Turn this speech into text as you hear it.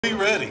Be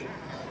ready.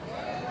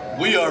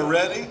 We are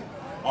ready.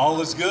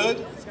 All is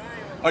good.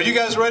 Are you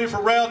guys ready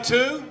for round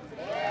two?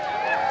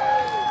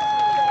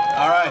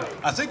 All right.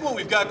 I think what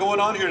we've got going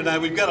on here tonight,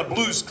 we've got a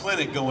blues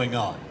clinic going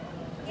on.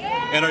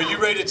 And are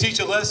you ready to teach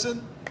a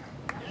lesson?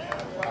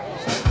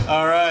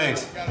 All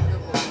right.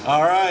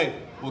 All right.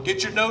 Well,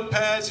 get your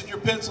notepads and your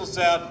pencils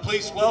out. And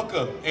please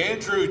welcome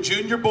Andrew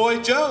Junior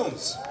Boy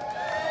Jones.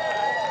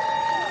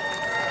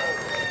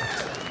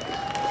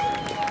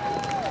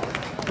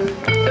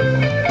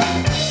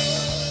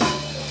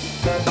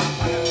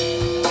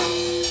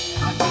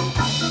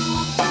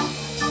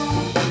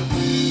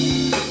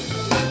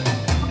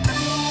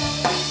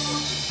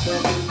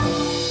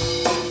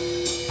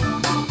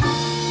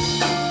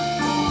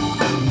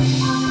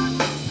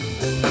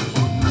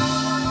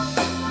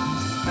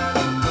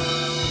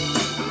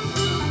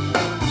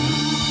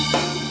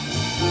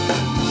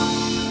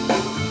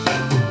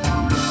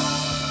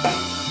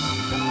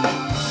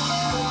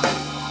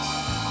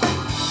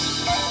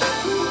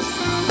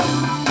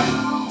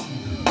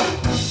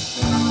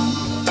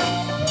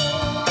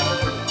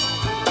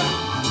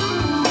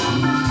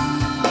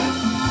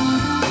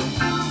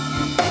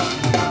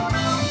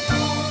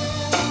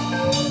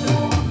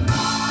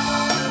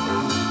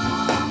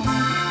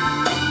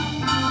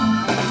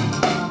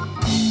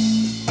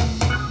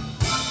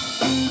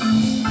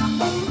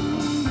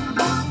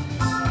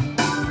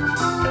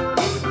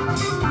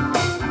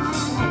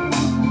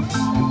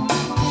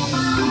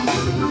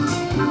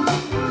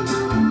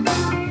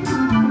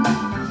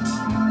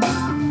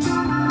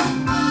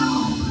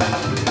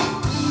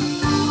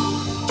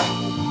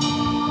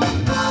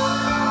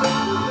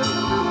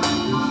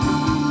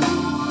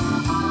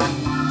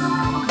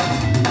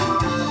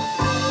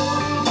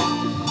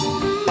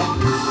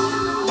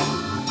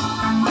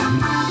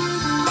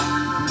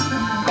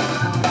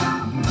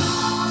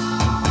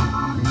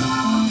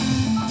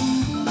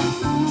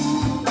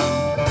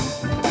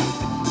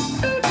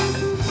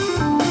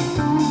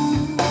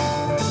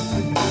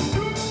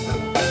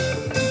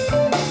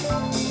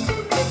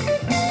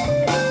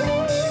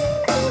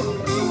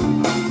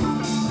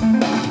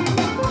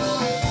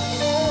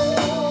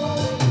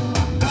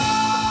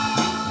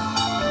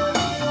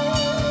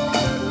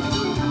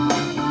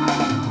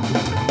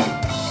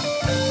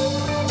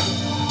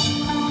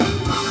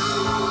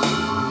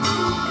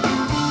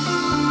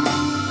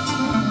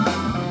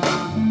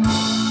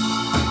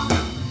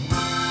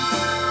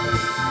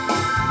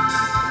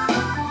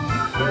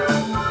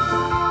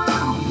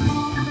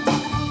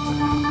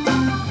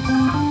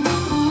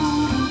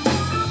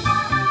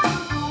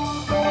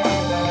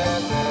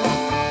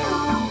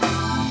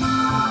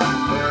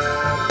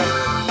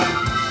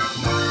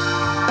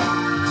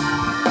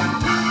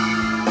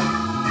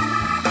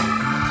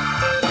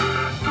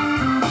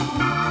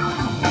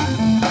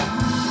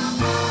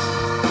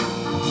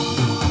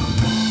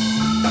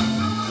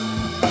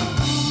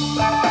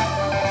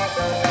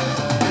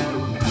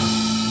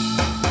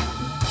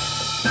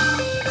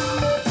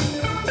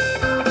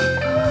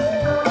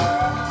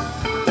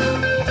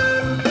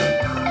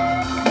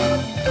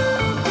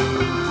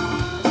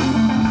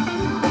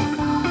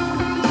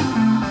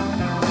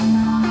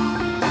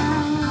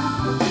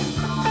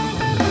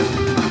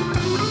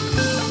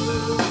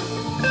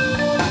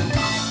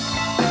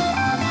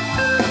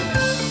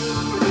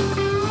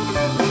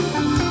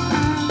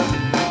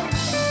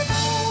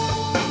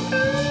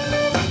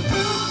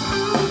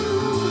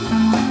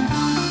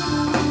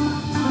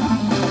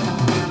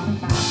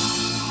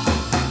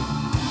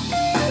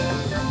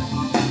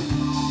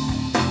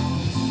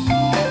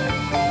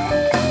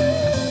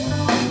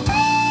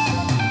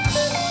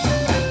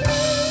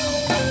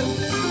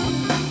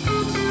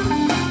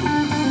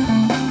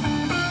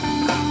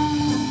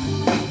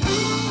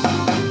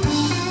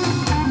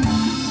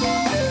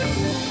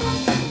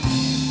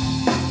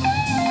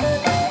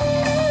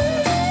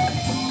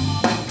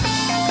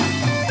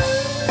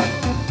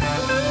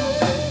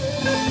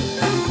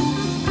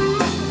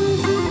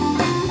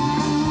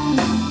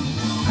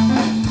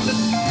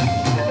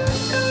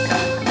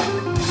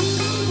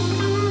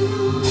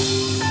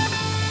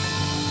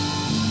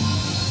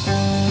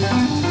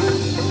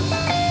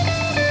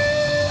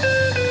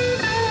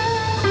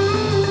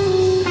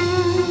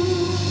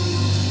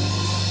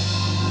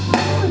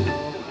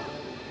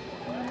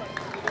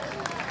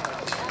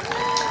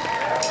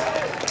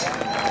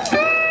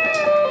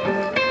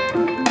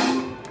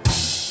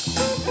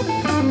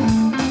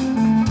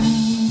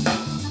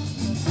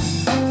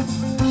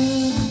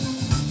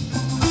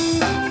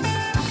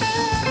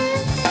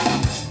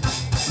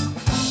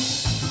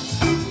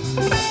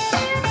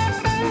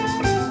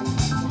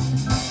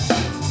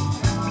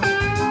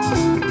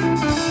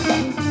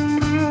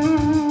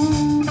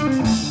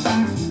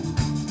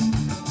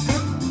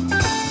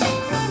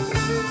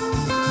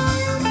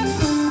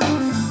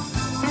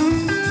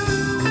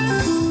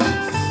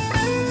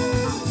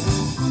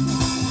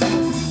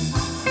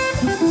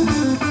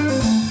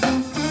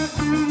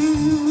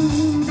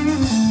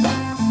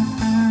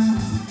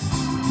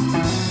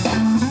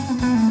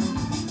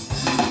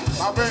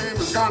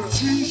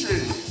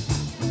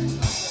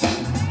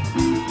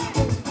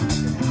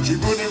 She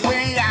put it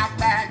way out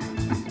back.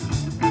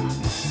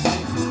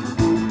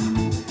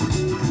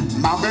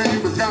 My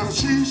baby's got a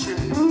she-shay.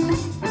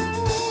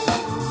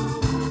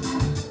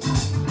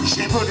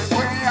 She put it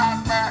way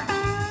out back.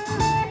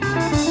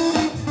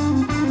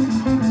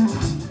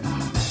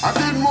 I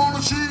didn't want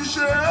a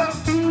she-shay.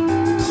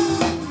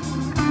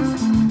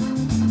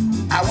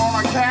 I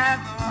want a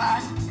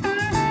Cadillac.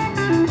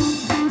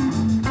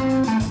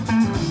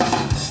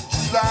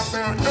 She's out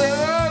there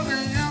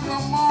early in the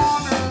morning.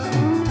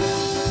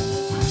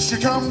 She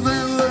comes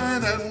in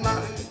late at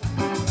night.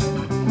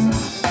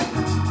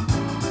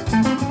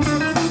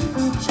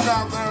 She's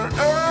out there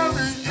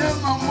early in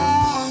the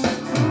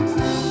morning.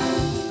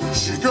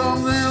 She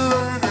comes in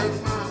late at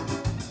night.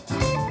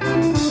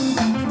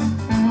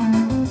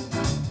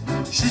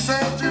 She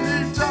said she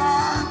needs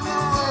time to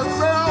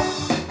herself.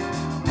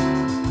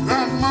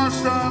 That much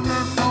time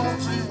that don't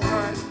seem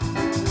right.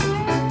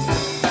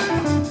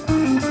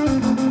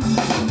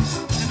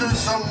 She took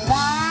some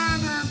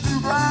wine and 2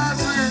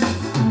 glasses,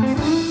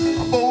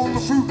 a bowl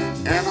of fruit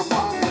and a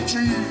pound of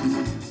cheese.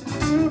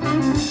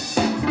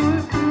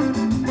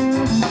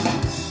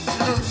 She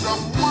took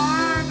some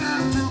wine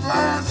and 2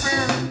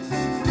 glasses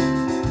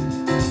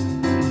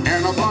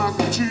and a pound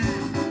of cheese.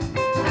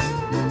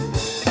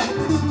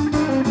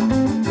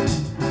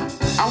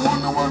 I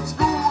wonder what's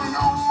going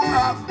on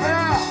out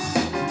there.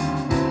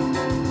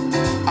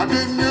 I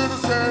didn't hear the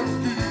same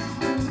key.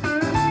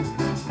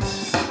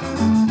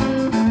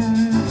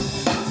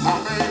 My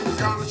baby's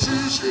got a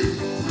she-shay.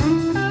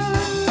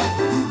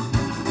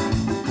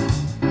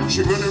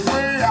 She put it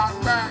way out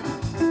back.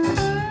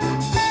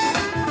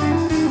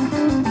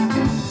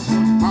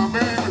 My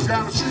baby's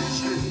got a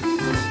she-shay.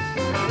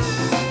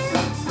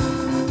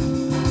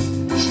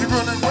 She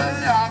put it way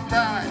out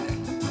back.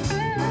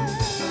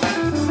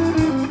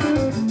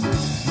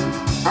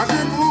 I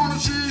didn't want a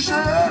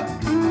she-shay.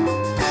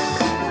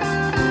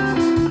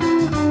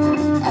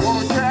 I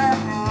want a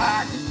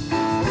Cadillac.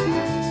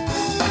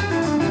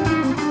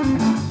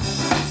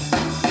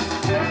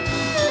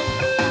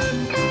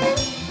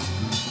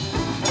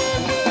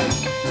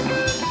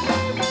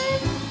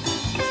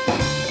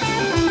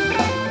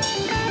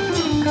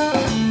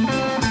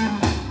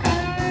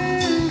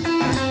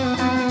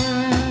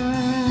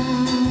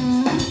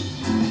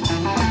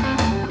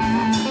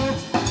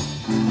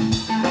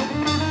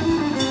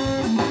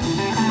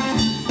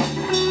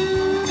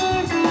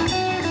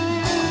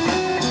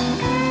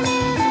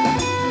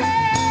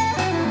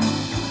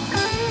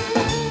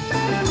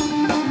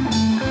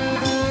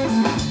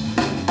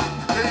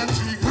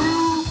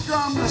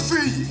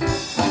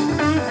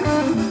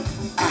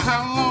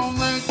 How long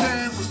they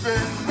came to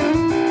stay.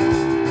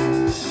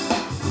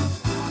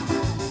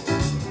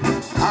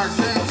 I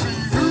can't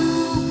see who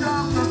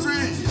come to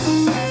see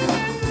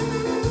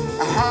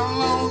how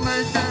long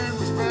they came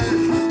to stay.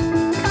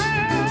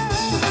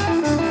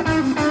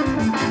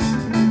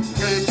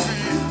 Can't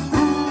see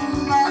who's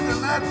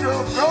knocking at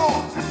your door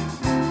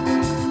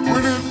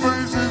when it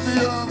faces the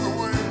other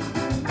way.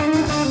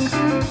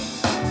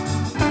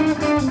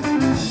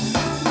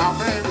 My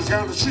baby's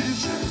got a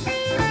she-shay.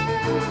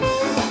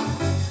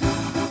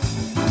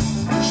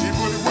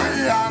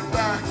 Out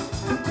back.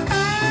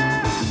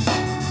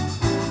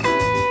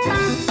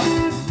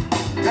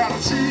 Got a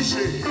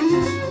she-shay.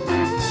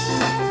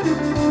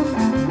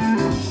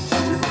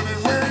 She put it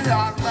way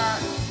out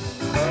back.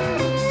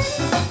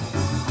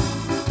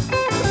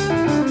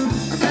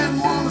 I didn't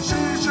want a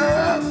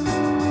she-shay.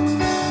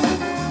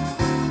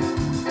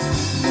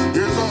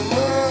 It's a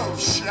love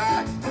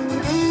shack.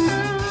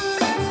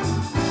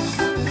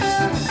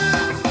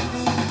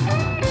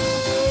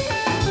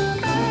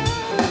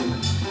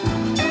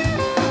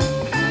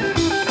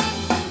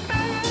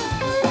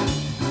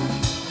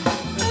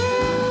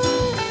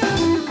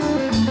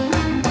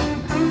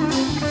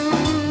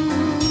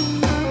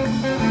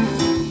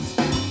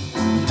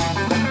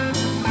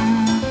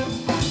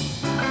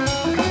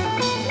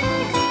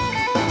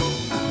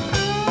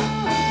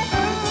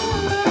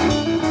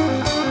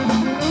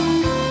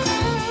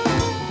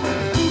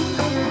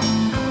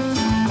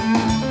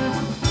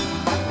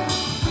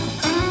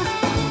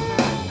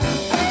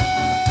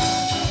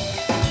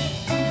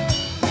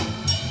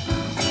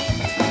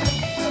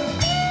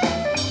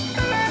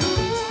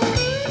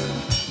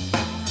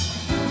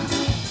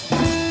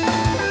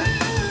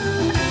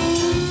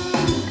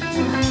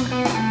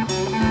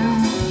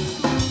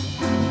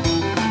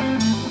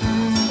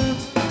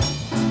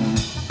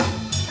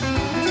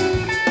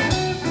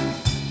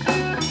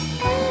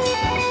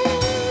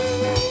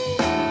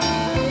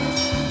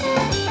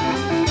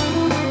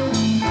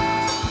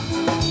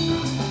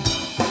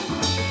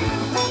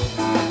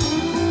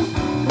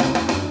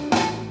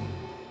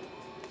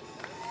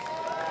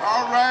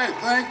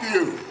 Thank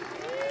you.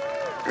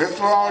 That's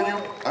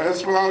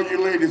for all you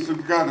ladies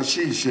who've got a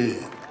she-shay.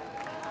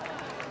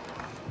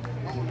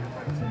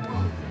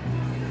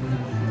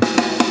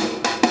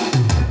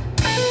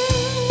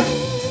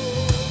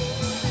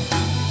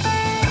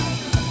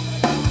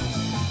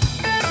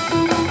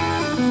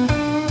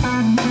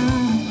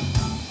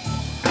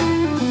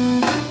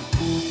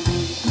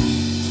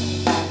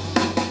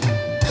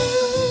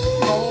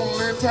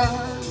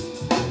 time,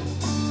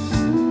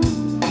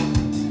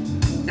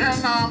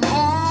 and I'm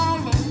all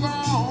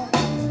alone.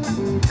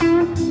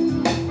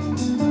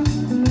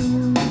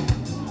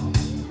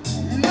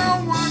 No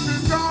one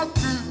to talk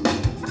to,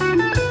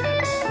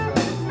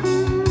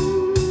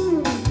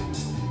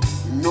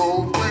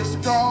 no place to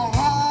call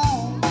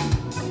home.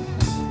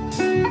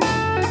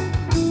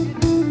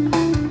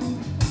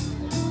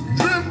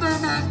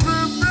 Drifting and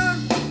drifting,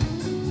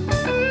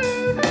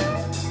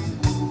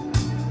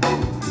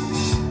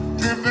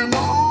 drifting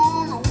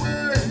on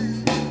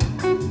away.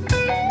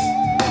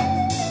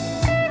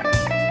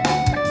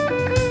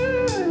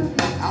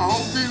 I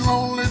hope these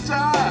lonely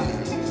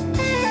times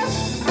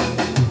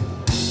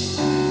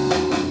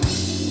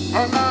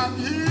are not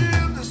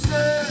here to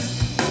stay.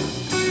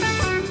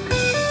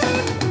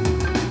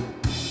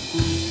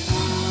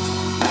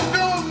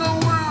 Don't know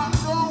where I'm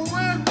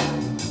going,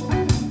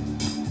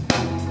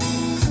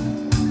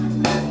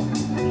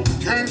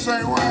 can't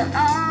say where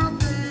I'll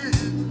be.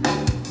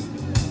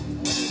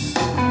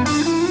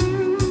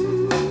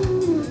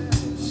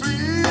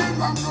 Seems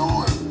I'm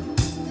going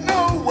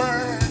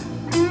nowhere.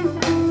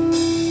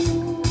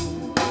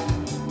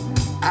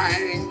 I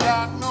ain't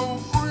got no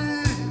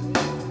friends,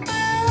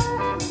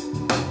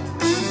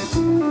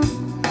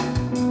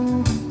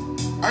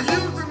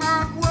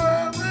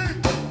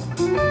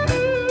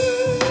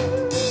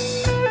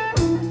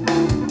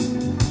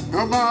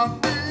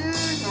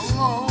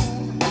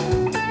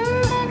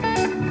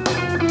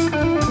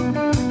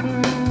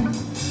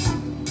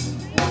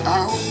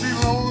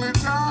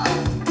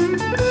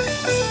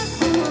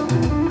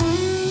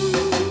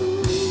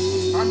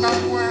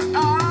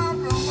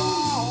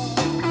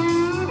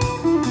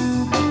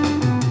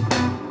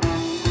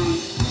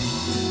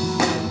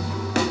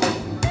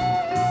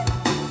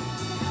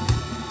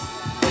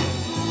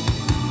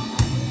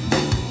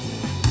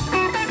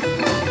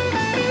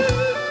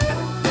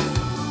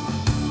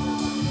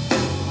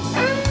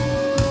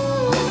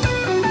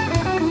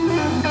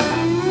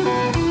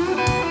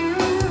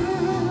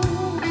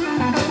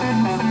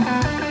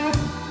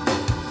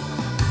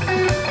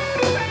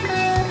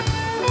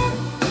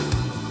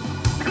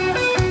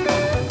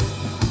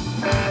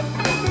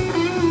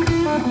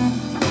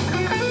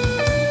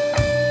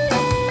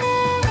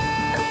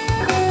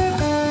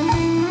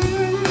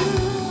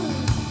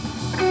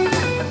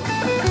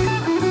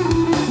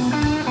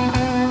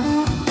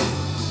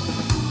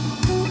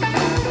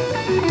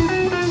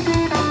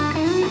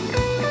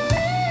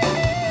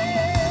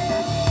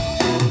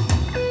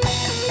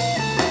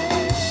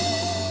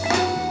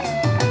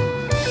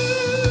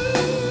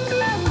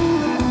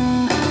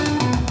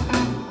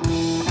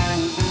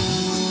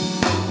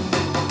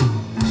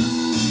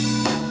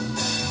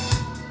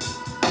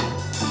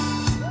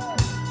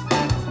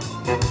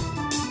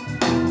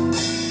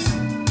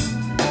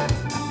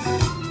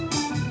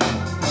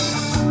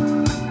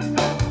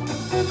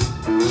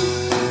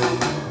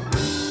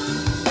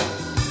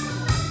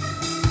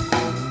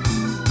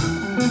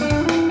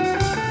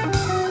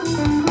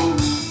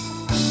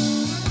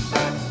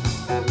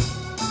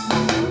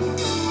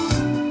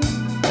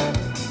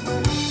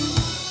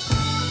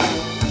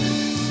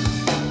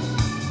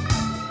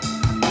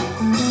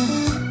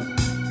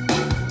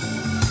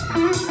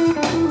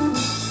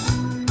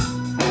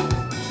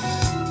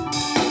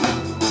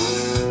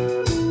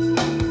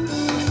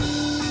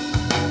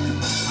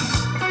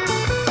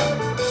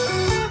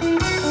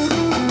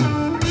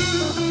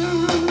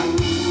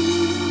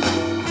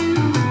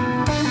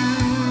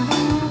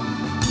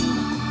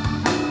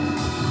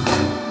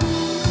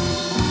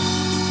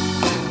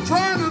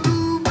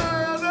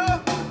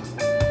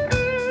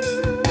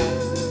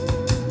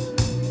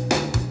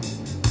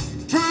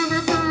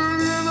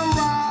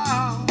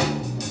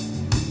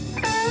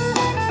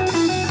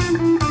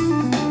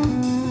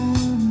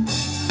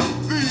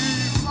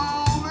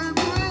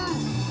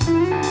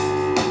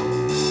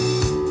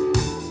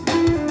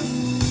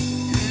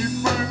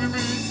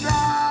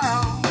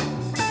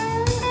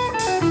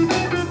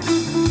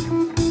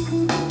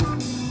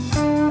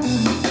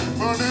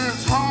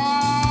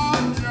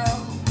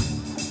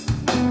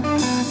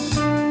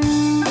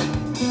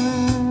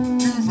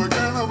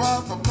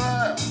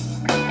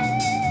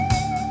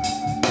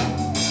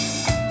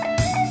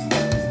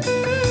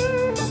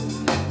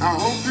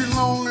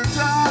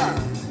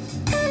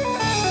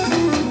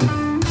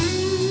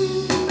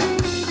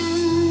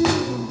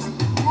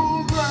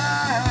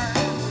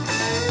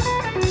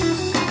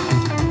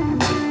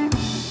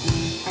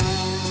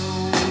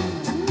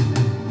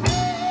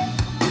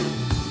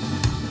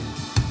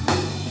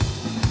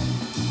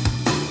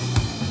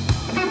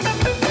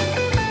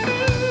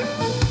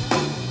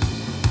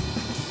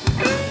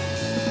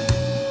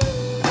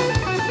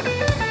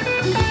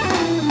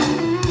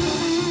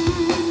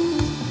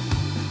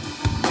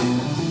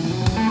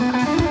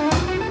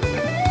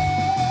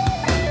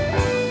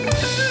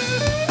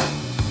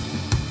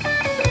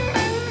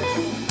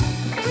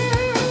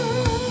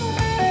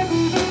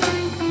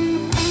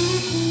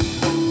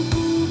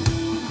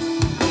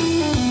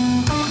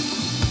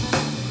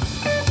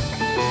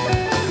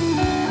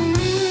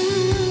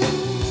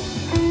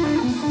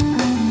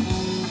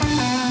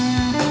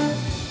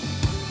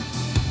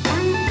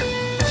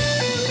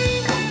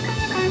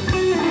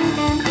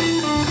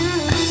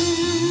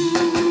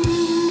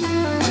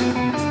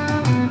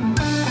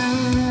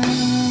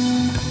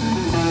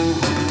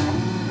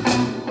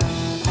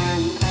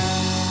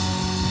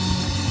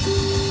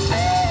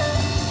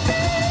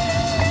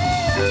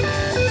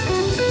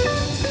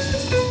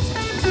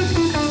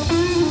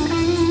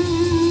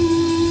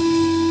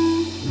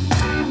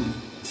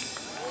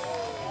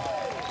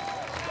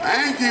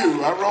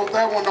 you. I wrote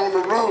that one on the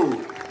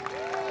road.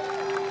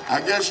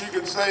 I guess you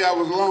could say I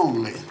was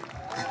lonely.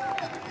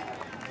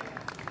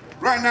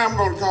 Right now I'm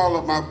going to call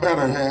up my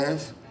better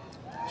half.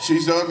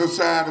 She's the other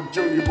side of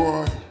Junior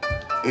Boy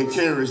and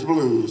Carrie's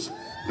Blues.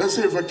 Let's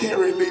hear for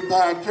Carrie Lee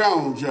Pye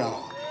Jones,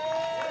 y'all.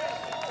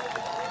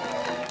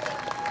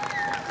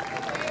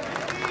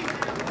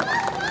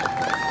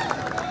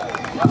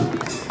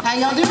 How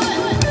y'all doing?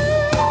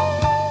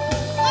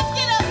 Let's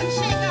get up and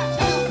shake our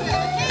tails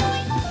together, can we?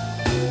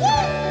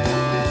 Woo!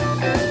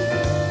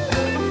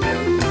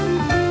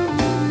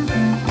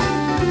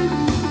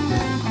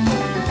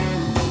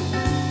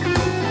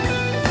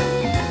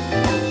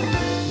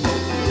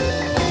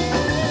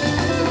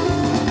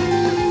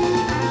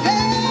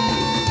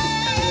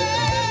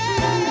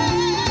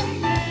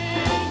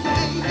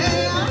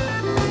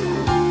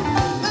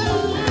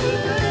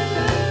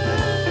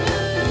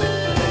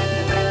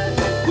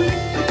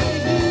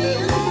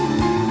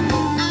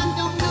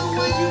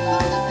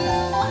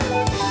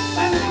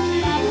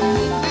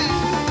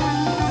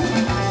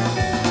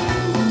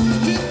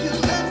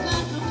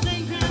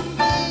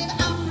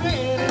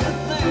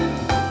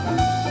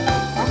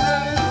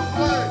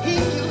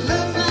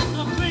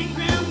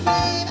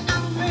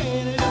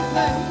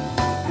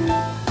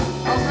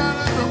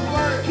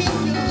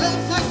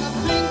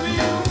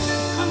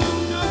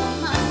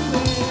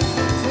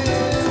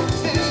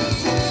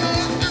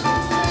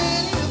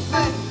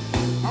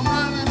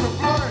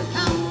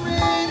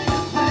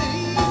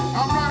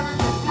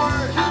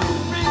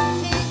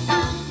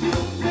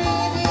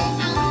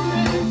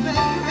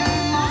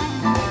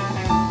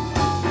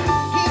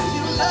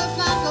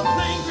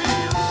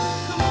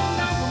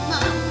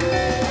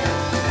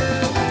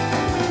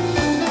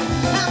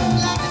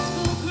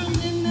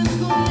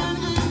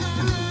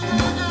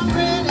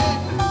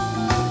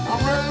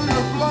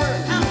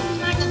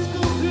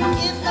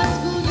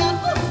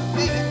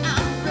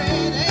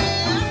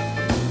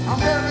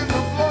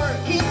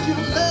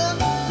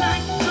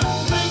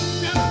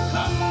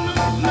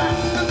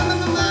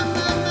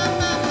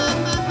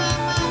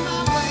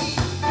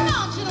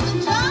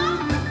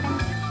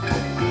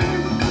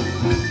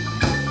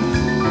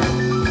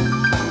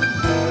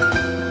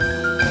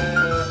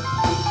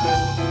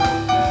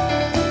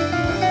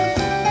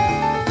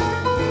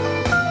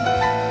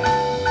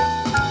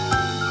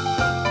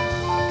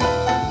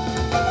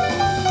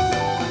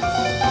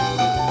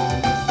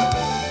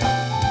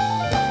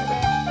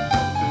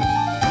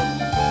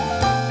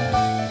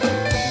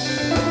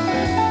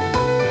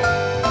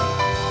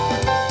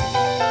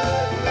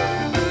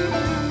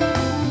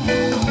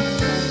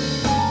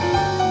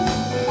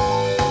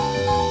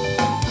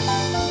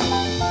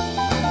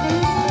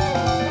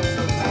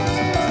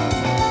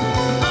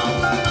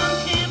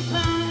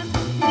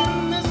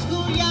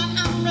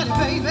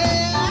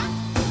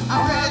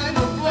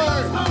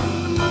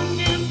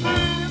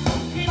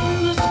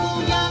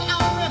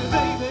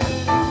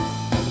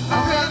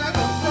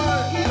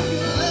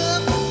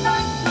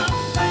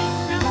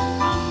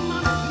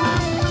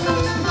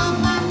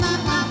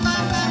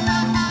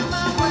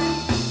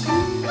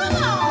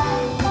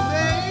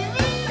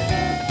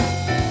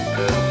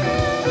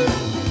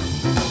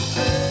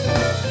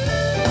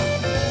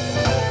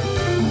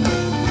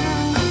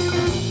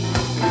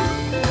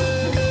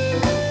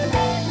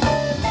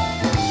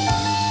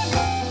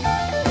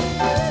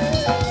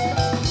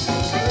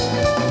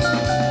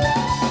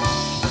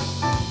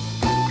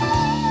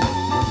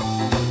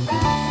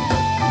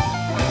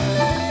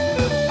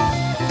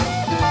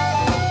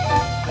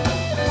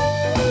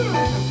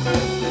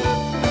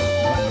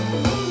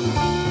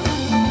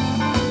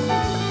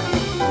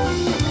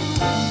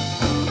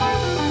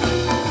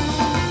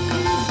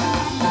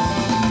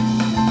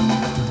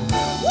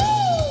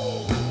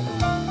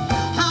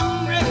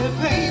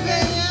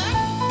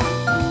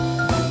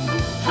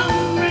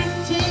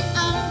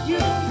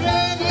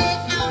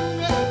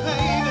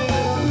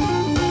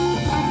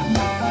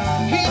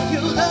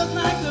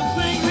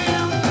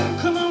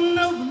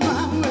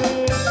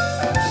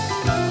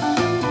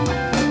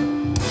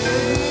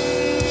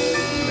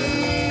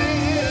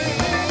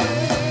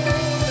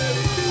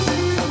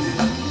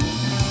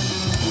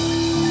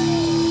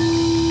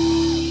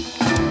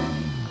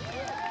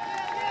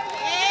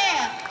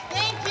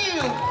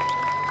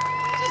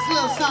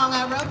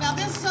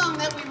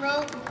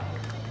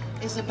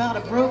 It's about a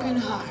broken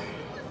heart.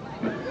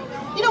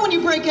 You know when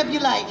you break up,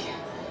 you're like,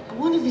 I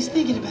wonder if he's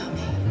thinking about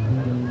me.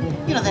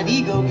 You know, that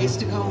ego gets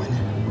to going.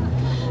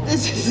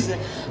 This is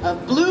a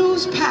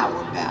blues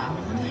power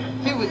ballad.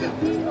 Here we go.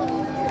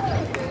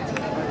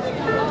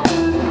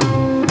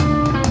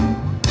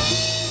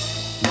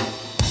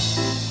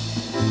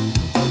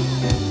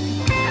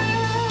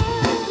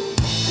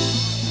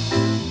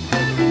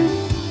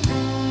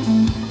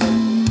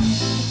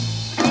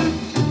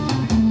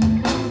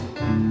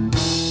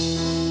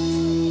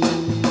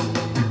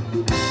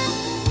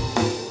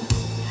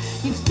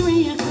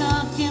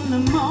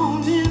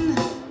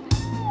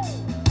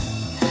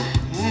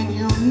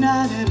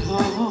 Not at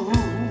home.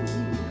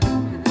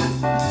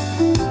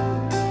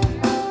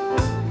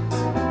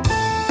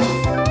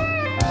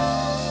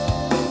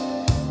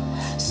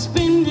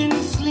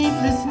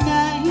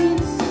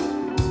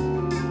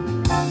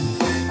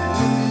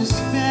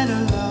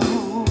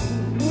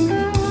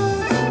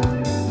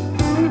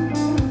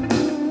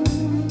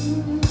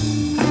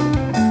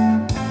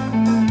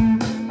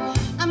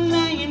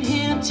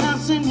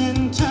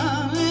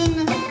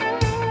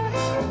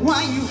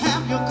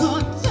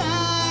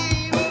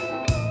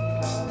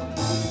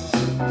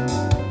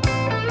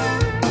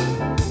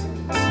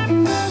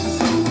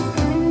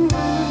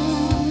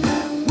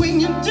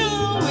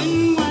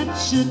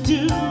 what you're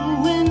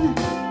doing.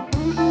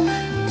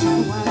 Do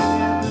I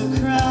ever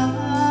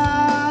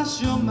cross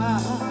your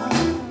mind?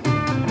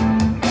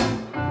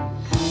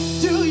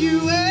 Do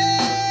you ever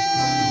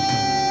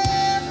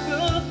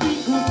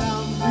think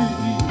about me?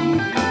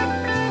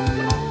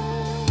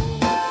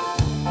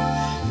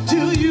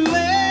 Do you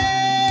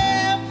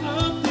ever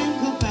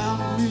think about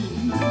me?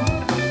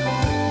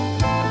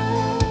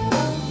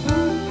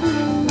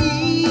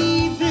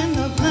 Even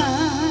the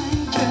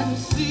blind can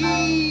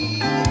see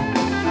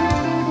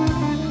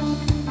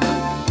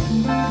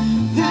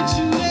that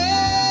you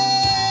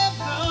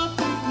never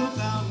think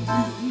about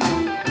me.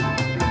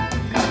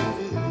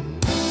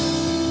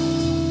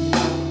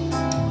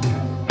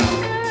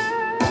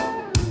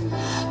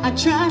 I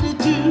try to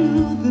do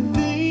the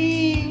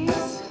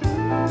things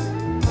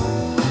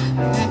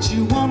that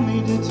you want me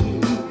to do.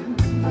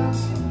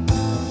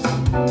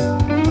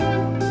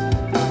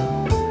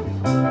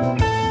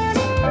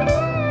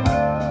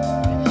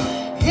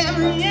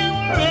 Every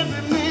hour,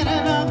 every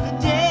minute of the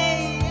day,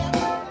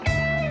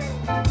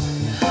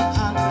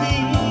 I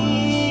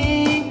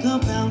think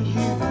about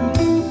you.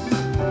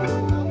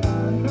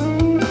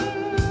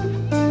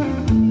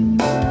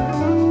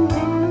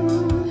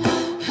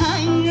 I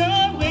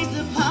always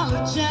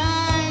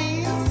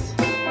apologize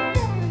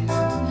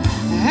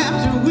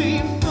after we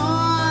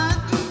fought.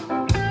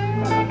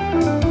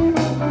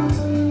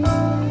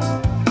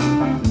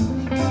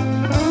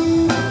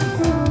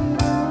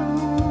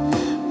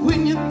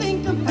 When you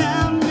think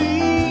about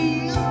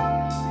me,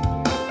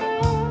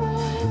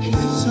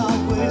 it's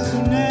always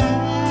an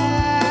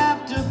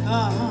afterthought.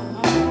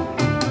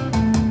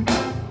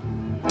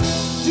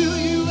 Do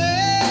you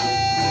ever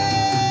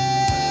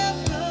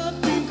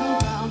think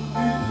about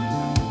me?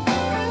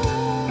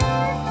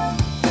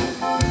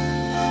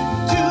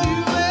 Do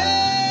you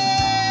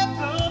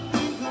ever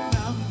think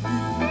about me?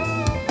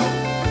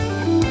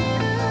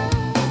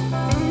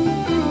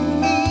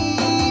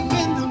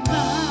 Even the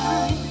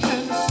blind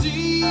can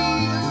see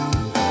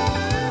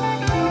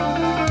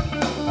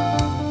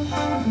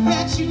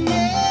that you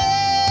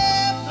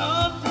never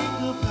think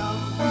about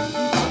me.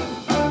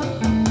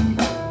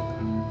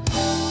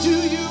 Do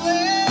you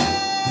ever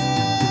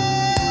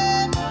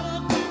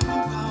think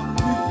about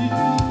me?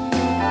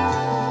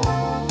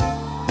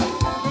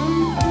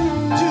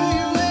 Do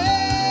you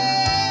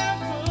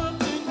ever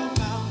think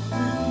about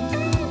me?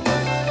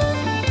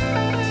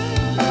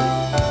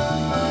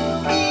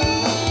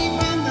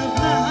 Even the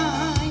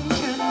blind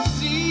can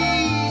see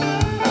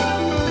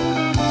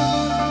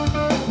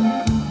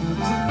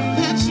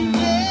that you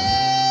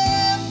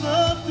never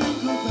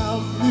think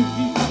about me.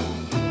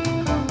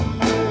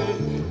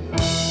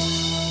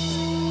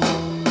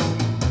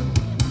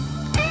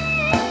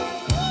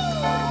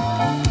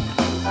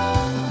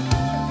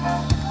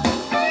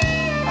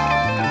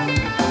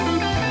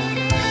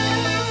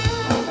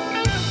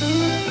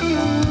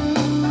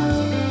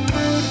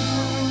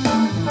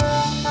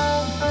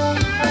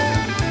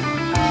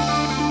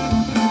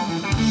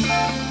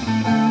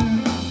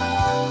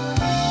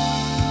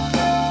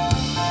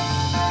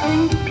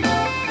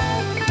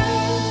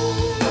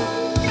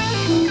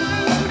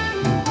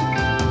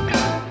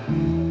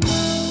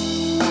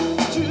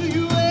 Do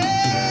you ever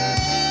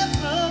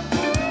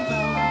think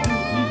about me?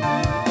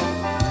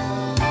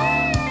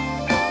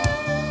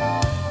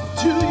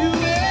 Do you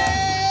ever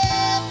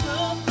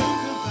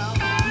think about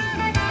me?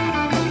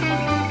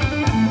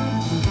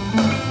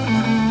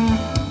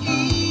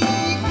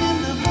 Even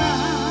the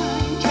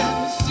blind can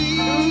see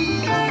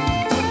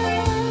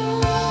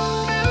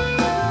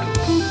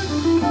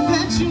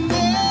that you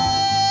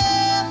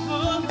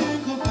never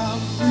think about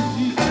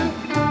me.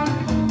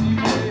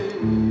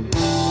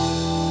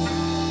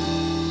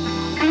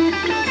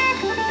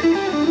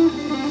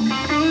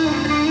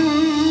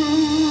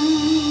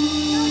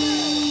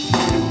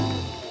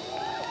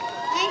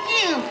 Thank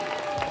you.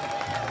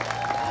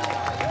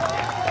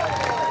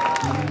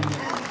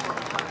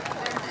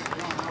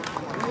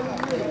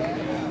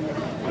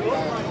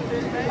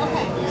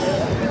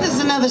 This is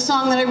another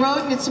song that I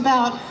wrote, and it's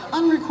about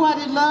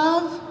unrequited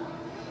love,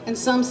 and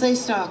some say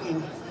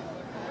stalking.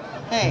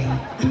 Hey,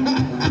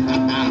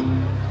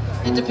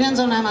 it depends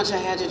on how much I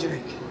had to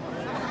drink.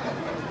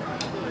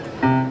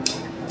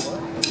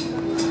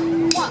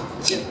 1,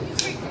 2,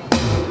 3.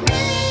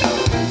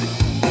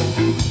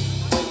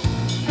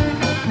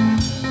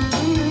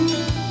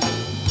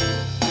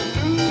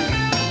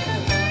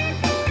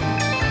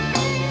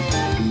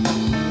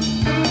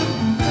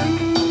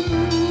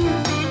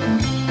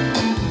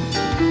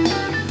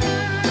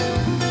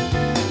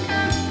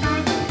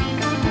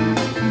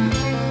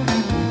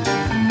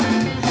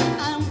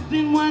 I've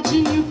been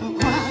watching you for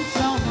quite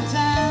some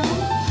time.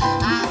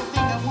 I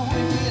think I've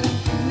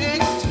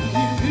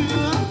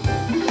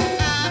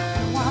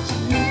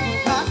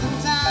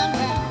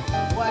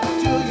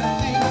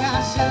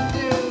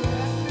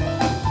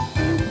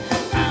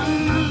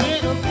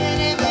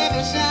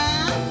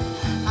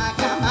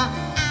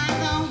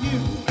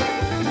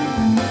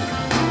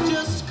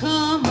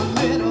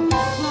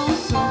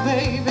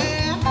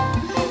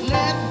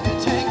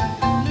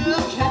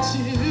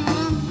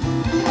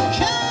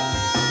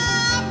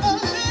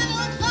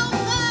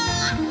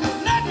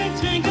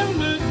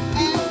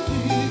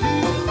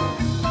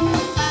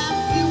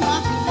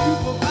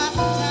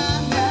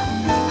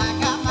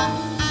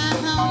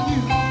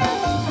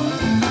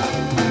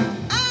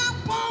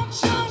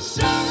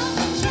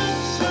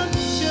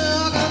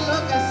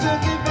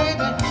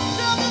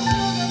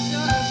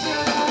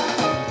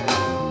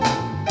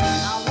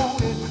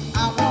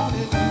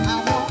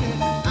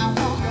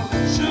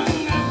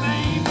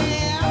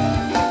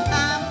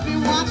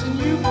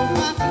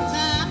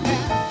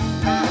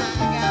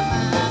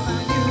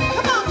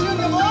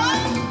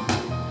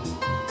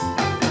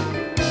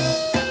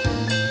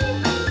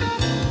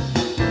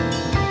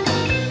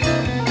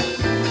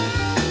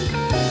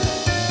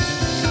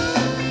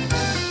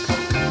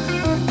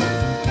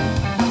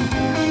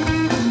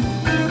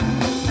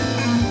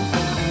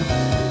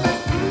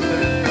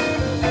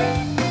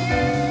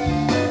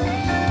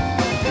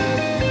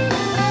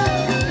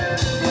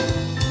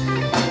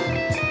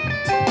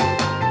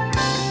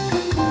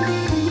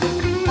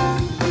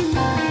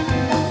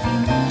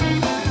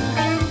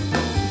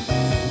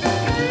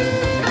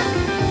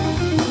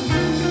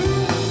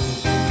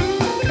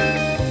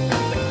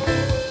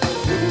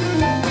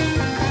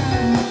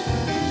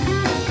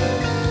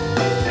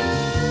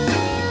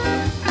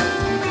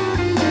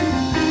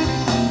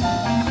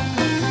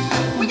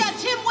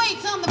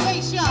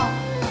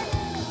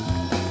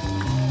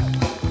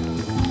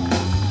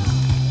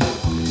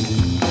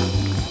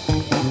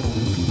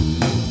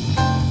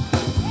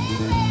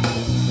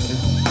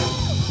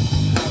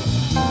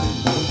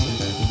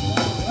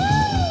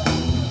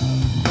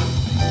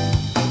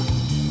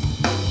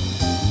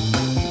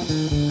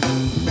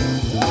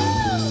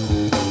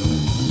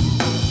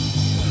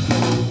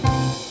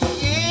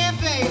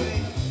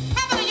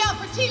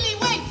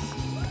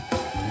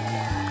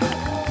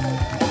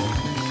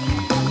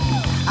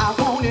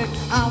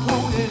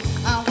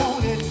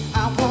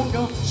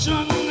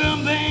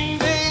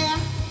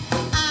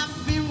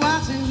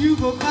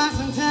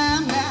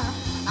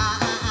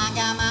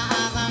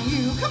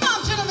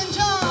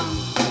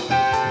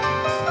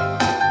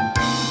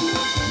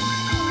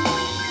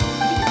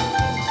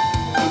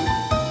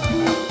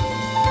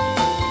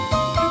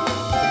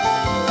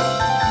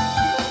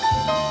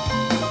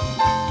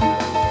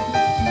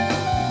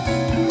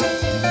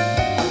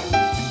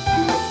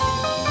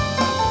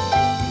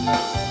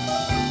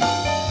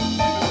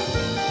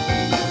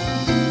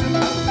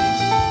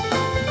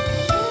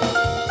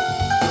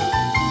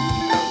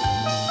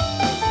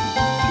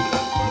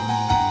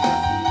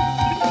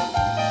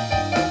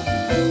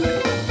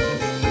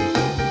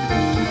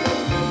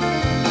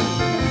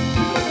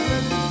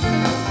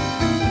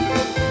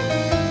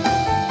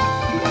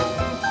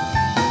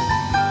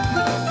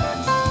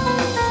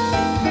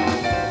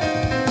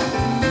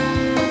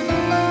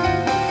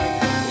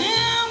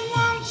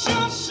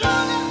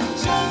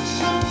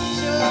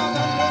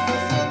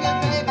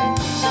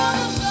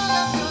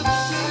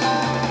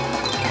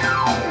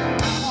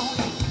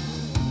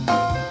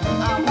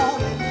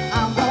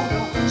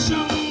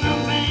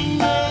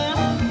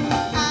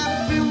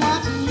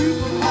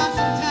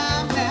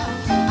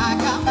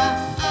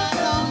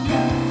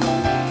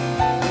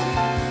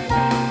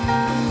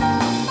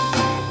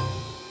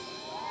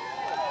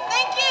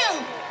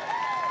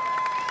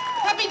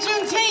Happy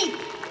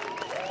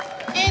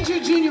Juneteenth,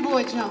 Andrew Junior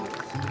Boy Jones.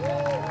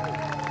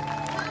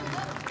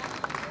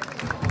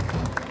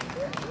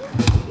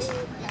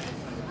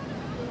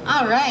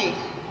 All right.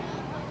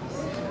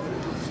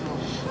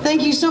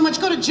 Thank you so much.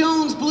 Go to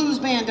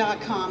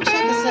jonesbluesband.com.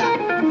 Check us out.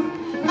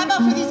 How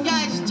about for these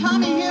guys,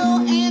 Tommy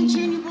Hill and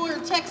Junior Boy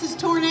of Texas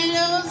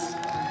Tornadoes?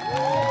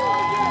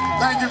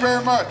 Thank you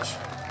very much.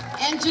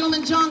 And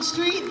gentleman John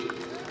Street.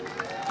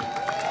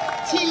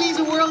 T. Lee's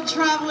a world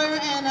traveler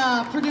and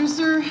a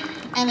producer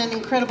and an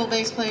incredible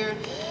bass player.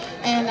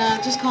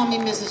 And just call me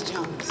Mrs.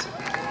 Jones.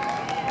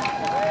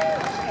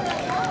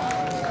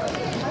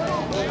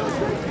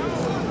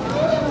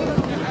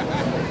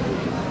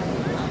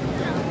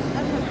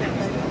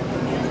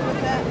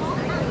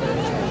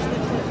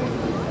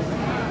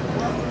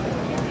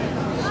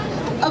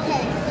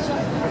 Okay.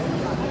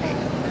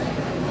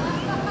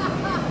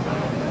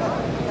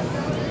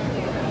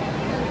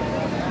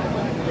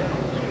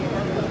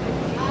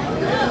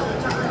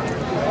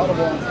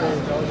 Audubon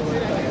stage all the way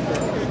back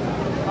there.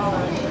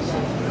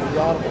 The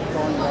Audubon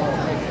song,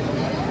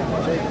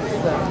 Jake the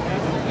Seventh.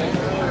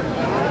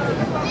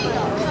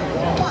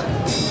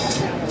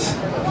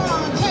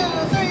 One, two,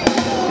 three,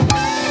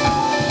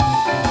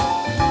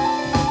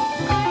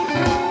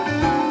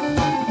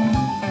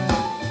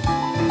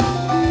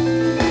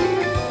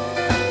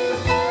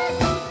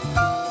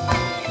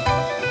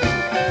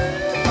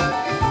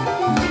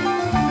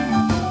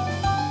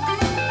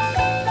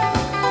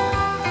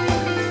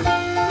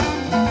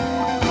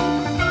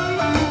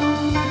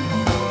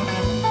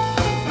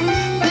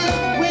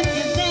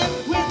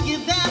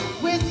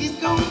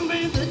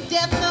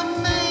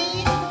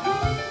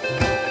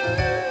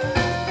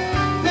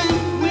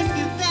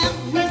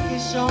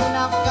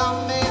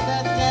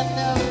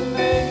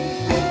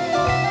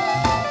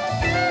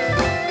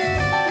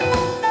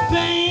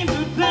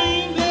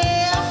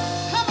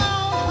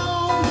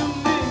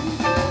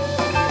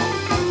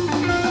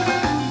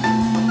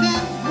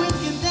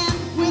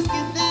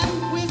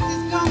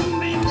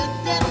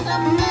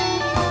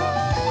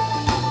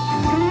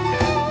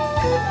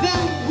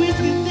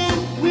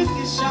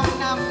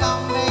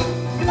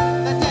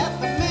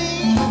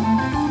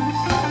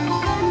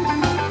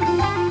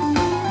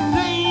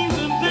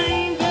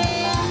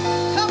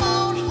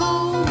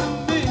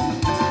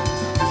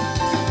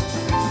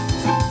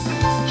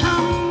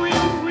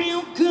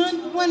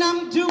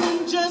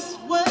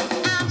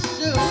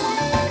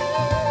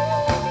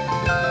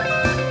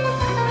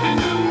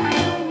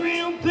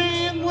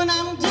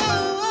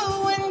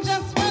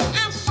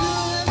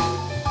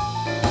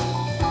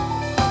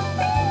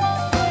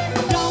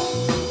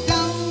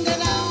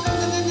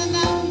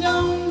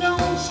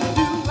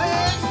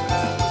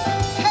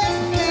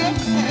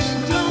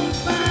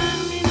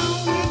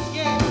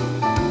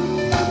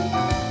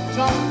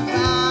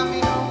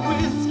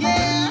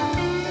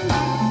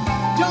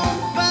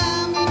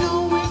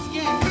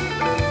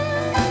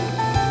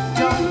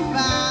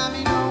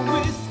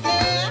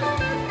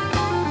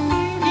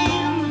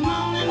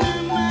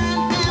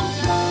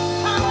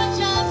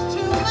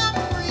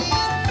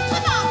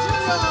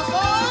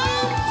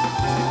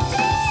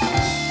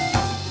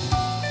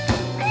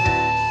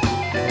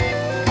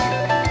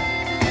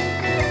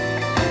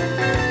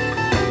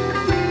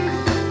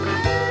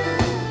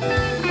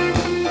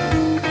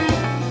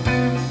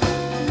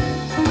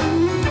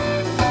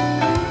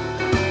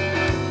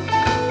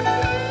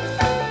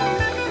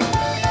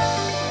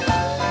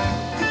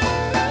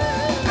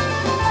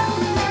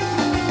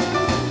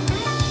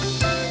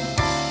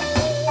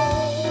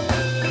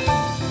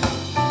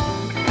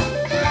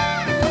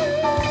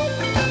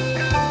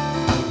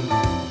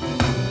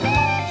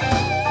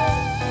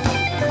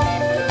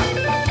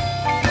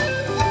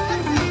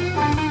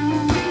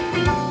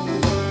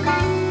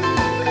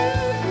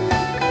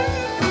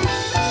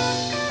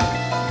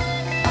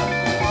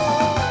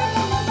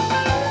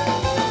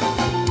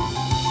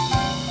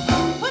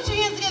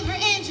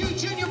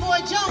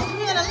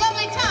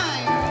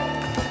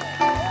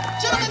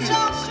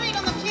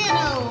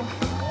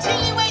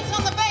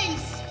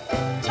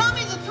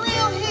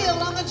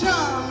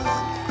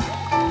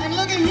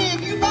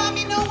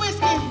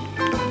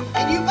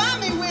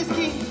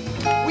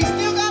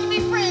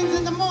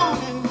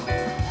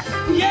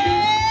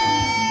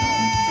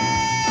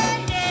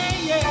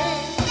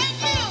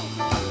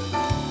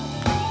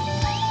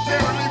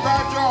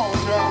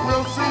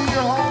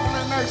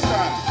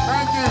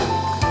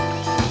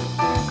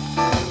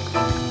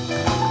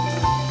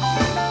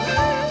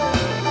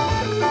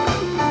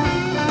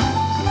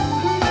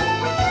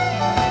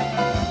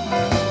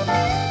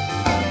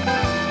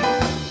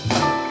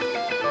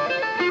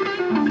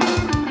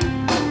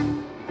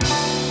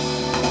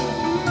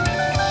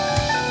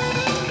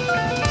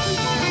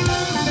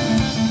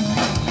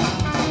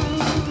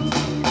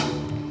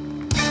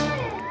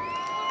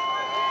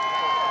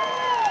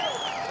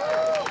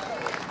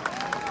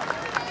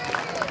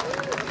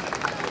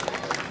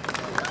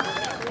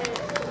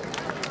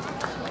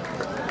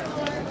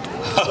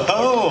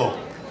 Oh,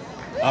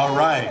 all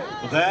right.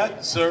 Well,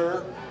 that,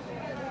 sir,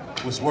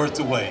 was worth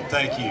the wait.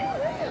 Thank you.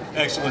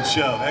 Excellent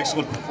show,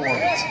 excellent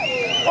performance.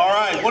 All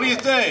right, what do you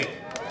think?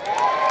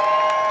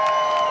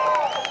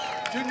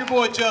 Junior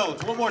Boy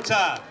Jones, one more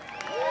time.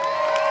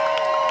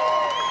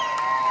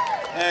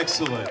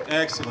 Excellent,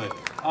 excellent.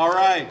 All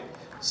right,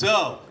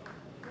 so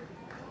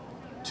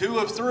 2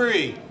 of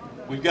 3.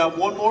 We've got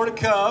one more to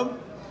come,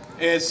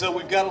 and so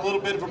we've got a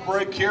little bit of a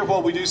break here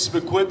while we do some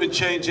equipment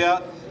change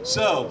out.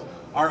 So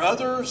our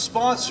other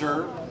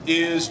sponsor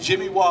is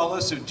Jimmy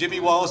Wallace of Jimmy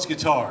Wallace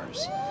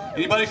Guitars.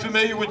 Anybody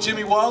familiar with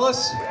Jimmy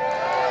Wallace?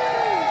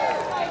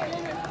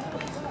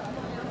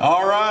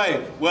 All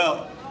right,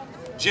 well,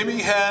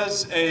 Jimmy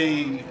has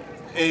a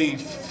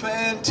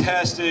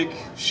fantastic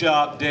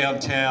shop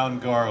downtown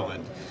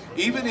Garland.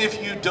 Even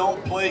if you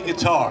don't play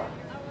guitar,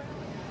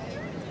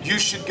 you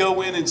should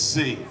go in and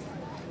see,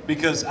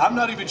 because I'm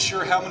not even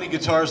sure how many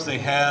guitars they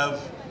have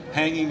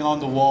hanging on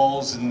the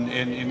walls and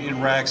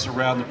in racks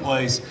around the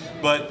place,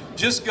 but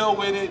just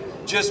go in it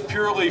just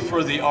purely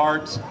for the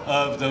art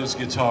of those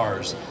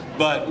guitars.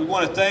 But we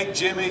want to thank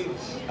Jimmy.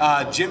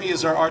 Jimmy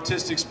is our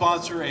artistic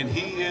sponsor, and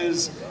he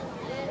is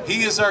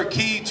our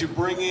key to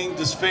bringing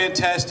this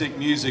fantastic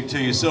music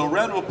to you. So a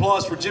round of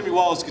applause for Jimmy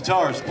Wallace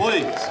Guitars,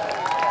 please.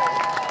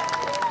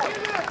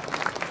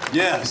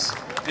 Yes,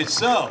 and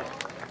so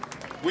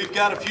we've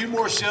got a few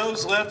more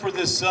shows left for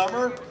this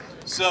summer.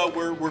 So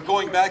we're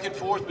going back and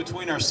forth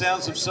between our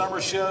Sounds of Summer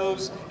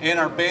shows and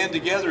our Band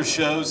Together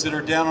shows that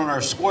are down on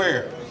our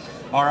square.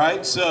 All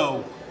right,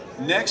 so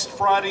next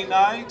Friday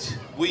night,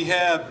 we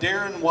have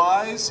Darren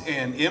Wise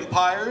and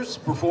Empires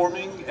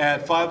performing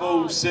at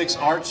 506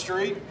 Art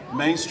Street,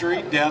 Main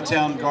Street,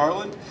 downtown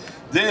Garland.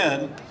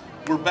 Then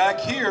we're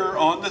back here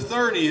on the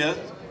 30th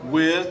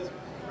with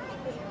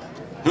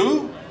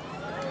who?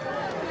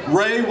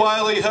 Ray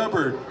Wiley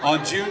Hubbard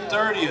on June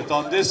 30th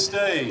on this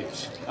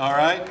stage. All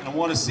right, I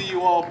want to see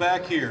you all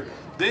back here.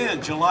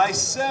 Then July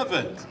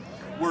 7th,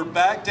 we're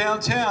back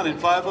downtown at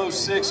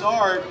 506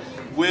 Art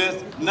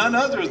with none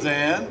other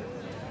than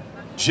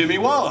Jimmy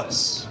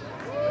Wallace.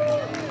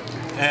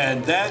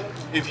 And that,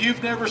 if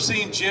you've never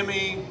seen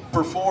Jimmy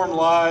perform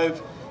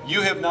live,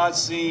 you have not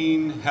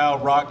seen how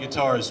rock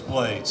guitar is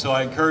played. So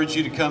I encourage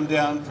you to come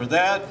down for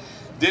that.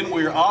 Then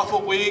we're off a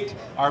week.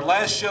 Our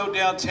last show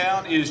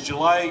downtown is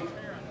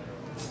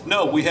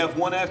we have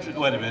one after,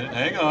 wait a minute,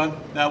 hang on.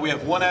 Now we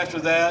have one after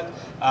that.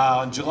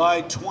 On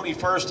July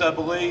 21st, I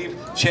believe,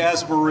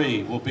 Chaz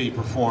Marie will be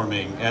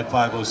performing at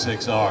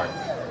 506 Art.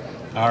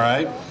 All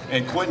right?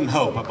 And Quentin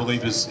Hope, I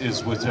believe,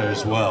 is with her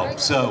as well.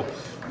 So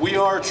we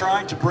are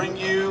trying to bring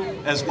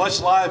you as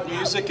much live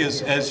music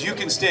as you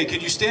can stand.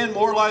 Can you stand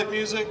more live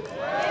music?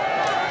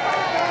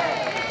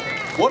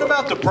 What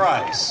about the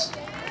price?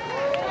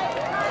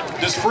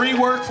 Does free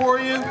work for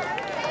you?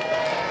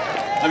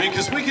 I mean,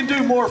 because we can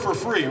do more for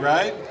free,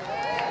 right?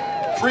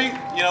 Free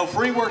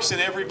works in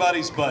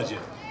everybody's budget,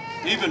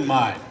 even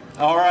mine.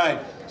 All right,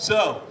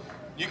 so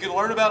you can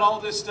learn about all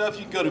this stuff.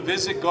 You can go to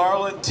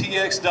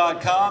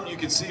visitgarlandtx.com. You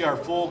can see our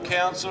full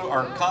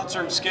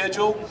concert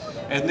schedule,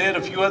 and then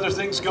a few other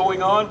things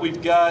going on.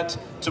 We've got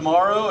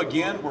tomorrow,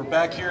 again, we're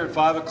back here at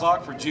 5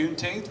 o'clock for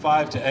Juneteenth,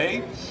 5 to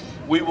 8.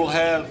 We will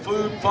have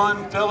food,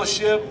 fun,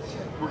 fellowship.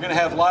 We're going to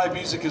have live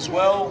music as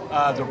well.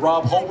 The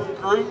Rob Holbert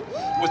Group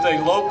with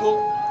a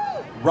local.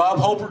 Rob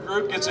Holbert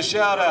Group gets a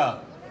shout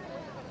out.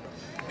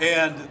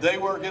 And they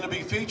were going to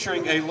be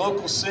featuring a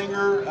local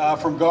singer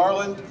from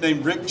Garland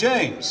named Rick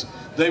James.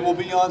 They will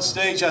be on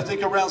stage, I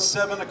think, around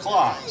 7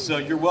 o'clock. So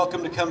you're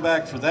welcome to come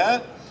back for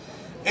that.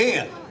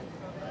 And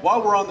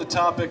while we're on the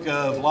topic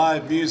of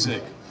live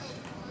music,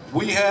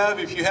 we have,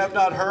 if you have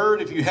not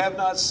heard, if you have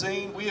not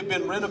seen, we have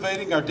been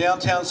renovating our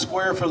downtown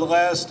square for the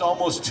last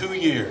almost 2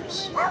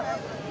 years.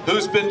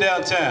 Who's been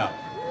downtown?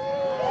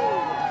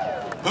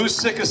 Who's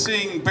sick of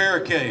seeing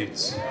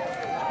barricades?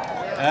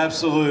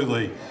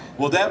 Absolutely.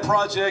 Well, that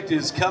project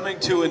is coming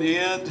to an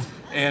end,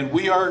 and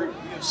we are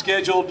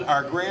scheduled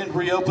our grand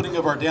reopening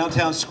of our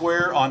downtown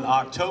square on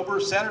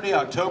Saturday,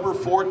 October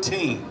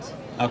 14th.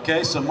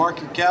 Okay, so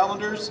mark your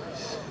calendars.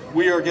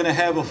 We are going to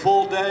have a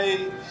full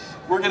day.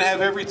 We're going to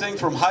have everything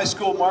from high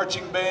school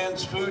marching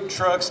bands, food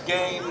trucks,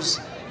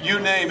 games, you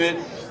name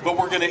it. But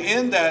we're going to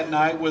end that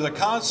night with a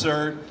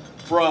concert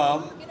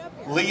from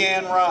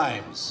Leanne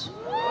Rimes.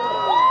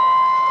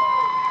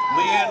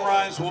 Leanne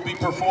Rimes will be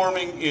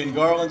performing in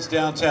Garland's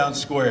downtown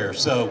square.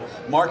 So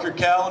mark your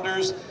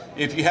calendars.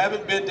 If you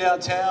haven't been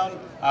downtown,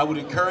 I would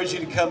encourage you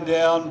to come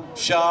down,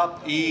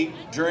 shop, eat,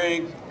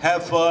 drink,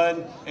 have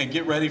fun, and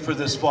get ready for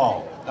this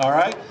fall. All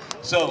right?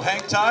 So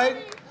hang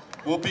tight.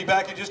 We'll be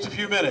back in just a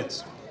few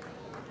minutes.